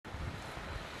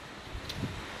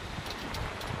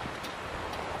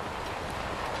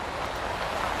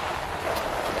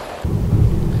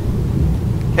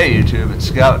Dave at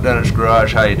Scout Dentist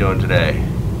Garage. How you doing today?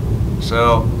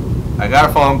 So I got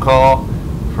a phone call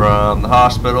from the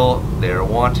hospital. They're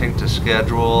wanting to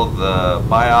schedule the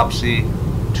biopsy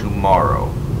tomorrow.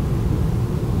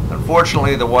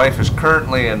 Unfortunately, the wife is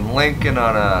currently in Lincoln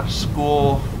on a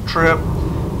school trip,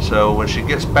 so when she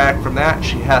gets back from that,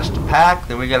 she has to pack.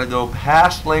 Then we got to go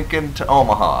past Lincoln to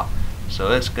Omaha.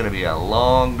 So it's going to be a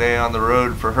long day on the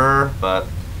road for her, but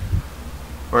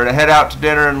we're going to head out to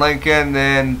dinner in Lincoln,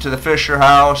 then to the Fisher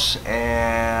house,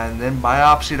 and then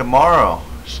biopsy tomorrow.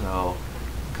 So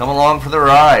come along for the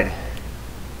ride.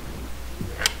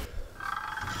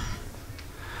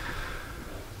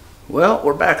 Well,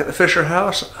 we're back at the Fisher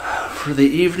house for the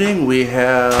evening. We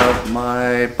have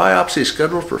my biopsy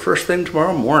scheduled for first thing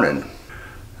tomorrow morning.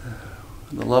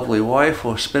 The lovely wife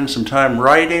will spend some time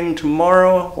writing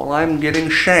tomorrow while I'm getting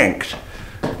shanked.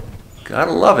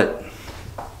 Gotta love it.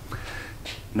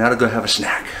 Now to go have a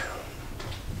snack.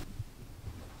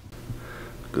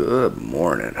 Good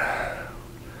morning.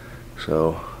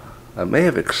 So, I may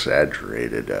have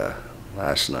exaggerated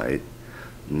last night.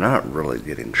 I'm not really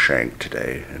getting shanked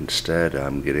today. Instead,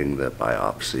 I'm getting the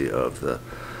biopsy of the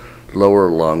lower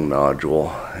lung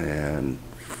nodule and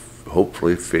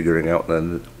hopefully figuring out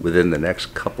within the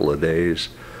next couple of days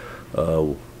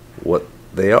what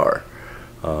they are.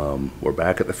 We're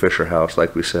back at the Fisher house,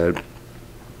 like we said.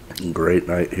 Great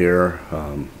night here.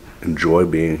 Enjoy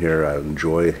being here. I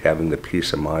enjoy having the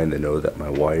peace of mind to know that my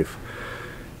wife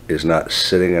is not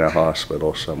sitting in a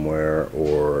hospital somewhere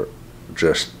or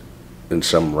just in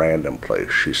some random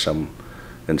place.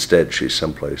 Instead she's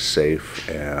someplace safe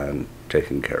and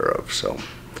taken care of. So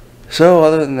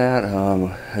other than that,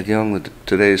 again,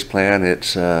 today's plan,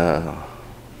 it's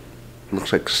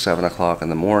looks like 7 o'clock in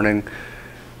the morning.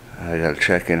 I got to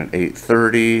check in at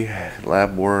 8:30,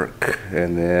 lab work,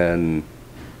 and then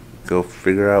go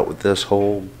figure out what this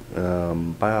whole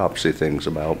biopsy thing's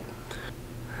about.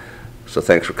 So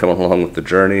thanks for coming along with the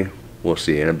journey. We'll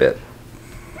see you in a bit.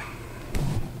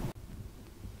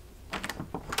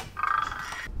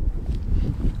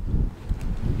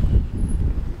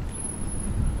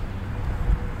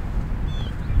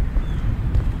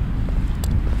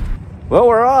 Well,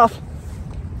 we're off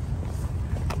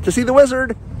to see the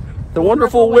wizard, the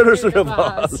wonderful Wizard of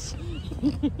Oz.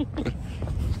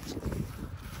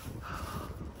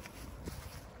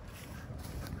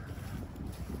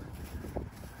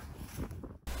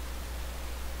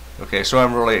 Okay, so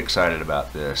I'm really excited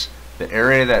about this. The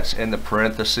area that's in the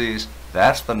parentheses,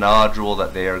 that's the nodule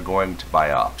that they are going to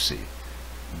biopsy.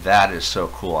 That is so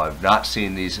cool. I've not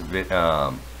seen these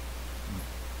PET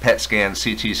scans,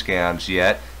 CT scans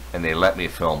yet, and they let me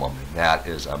film them. That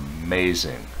is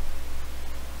amazing.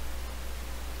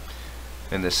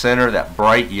 In the center, that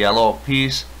bright yellow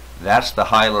piece, that's the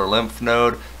hilar lymph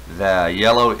node. The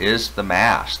yellow is the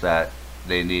mass that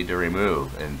they need to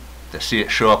remove, and to see it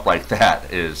show up like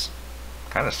that is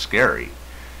kind of scary.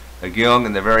 Again,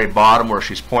 in the very bottom where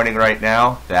she's pointing right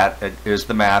now, that is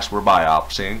the mass we're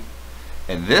biopsying.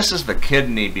 And this is the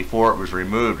kidney before it was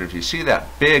removed. If you see that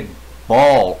big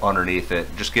ball underneath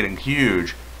it just getting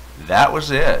huge, that was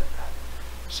it.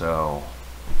 So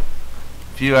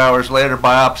a few hours later,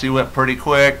 biopsy went pretty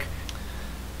quick.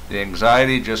 The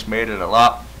anxiety just made it a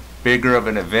lot bigger of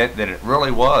an event than it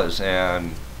really was,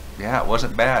 and yeah, it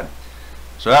wasn't bad.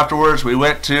 So afterwards we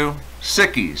went to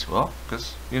Sickies. Well,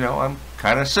 because you know I'm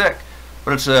kind of sick,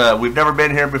 but it's we've never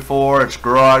been here before. It's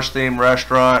garage themed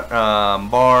restaurant,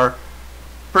 bar,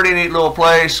 pretty neat little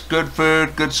place, good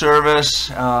food, good service.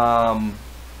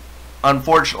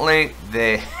 Unfortunately,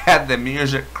 they had the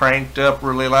music cranked up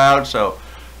really loud, so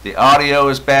the audio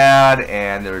is bad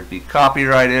and there would be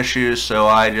copyright issues, so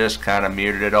I just kind of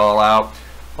muted it all out.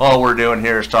 All we're doing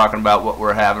here is talking about what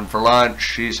we're having for lunch.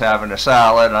 She's having a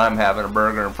salad, and I'm having a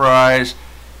burger and fries.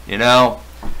 You know,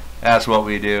 that's what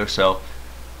we do. So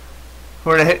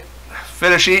we're going to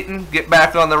finish eating, get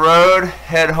back on the road,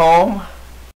 head home.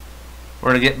 We're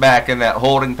going to get back in that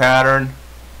holding pattern.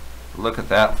 Look at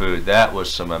that food. That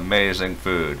was some amazing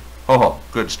food. Oh,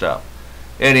 good stuff.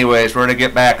 Anyways, we're going to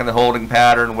get back in the holding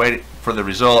pattern, wait for the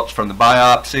results from the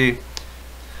biopsy.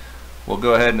 We'll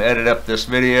go ahead and edit up this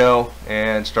video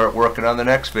and start working on the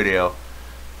next video.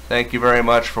 Thank you very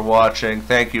much for watching.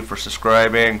 Thank you for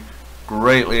subscribing.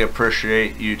 Greatly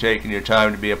appreciate you taking your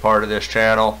time to be a part of this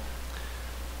channel.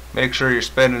 Make sure you're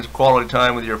spending quality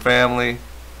time with your family.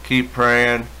 Keep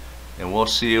praying, and we'll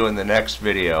see you in the next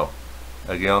video.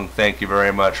 Again, thank you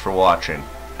very much for watching.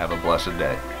 Have a blessed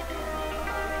day.